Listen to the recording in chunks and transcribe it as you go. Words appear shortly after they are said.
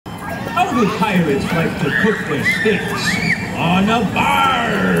How do pirates like to cook their steaks? On a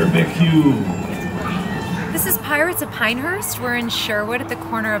barbecue. This is Pirates of Pinehurst. We're in Sherwood at the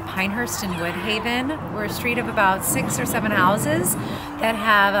corner of Pinehurst and Woodhaven. We're a street of about 6 or 7 houses that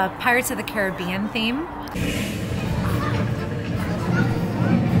have a Pirates of the Caribbean theme.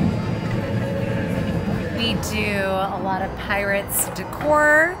 We do a lot of Pirates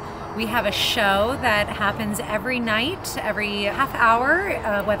decor. We have a show that happens every night, every half hour,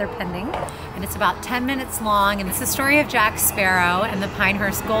 weather pending. And it's about 10 minutes long, and it's the story of Jack Sparrow and the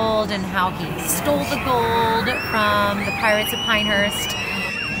Pinehurst gold and how he stole the gold from the Pirates of Pinehurst.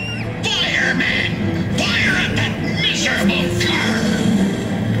 Firemen! Fire at that miserable car!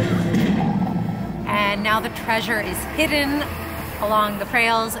 And now the treasure is hidden along the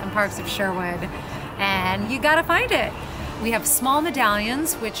trails and parks of Sherwood, and you gotta find it. We have small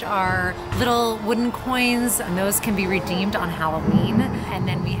medallions, which are little wooden coins, and those can be redeemed on Halloween. And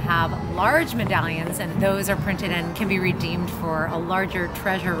then we have large medallions, and those are printed and can be redeemed for a larger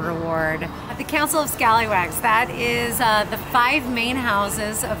treasure reward. At the Council of Scallywags, that is the 5 main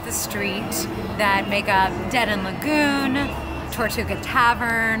houses of the street that make up Dead End Lagoon, Tortuga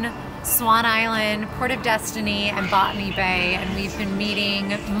Tavern, Swan Island, Port of Destiny, and Botany Bay. And we've been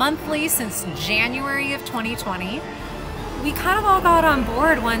meeting monthly since January of 2020. We kind of all got on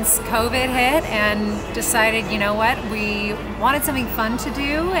board once COVID hit and decided, you know what, we wanted something fun to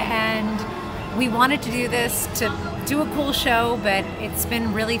do, and we wanted to do this to do a cool show, but it's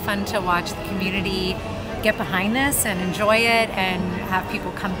been really fun to watch the community get behind this and enjoy it, and have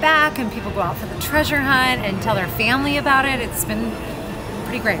people come back and people go out for the treasure hunt and tell their family about it. It's been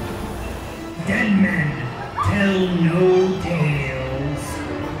pretty great. Dead men tell no tales.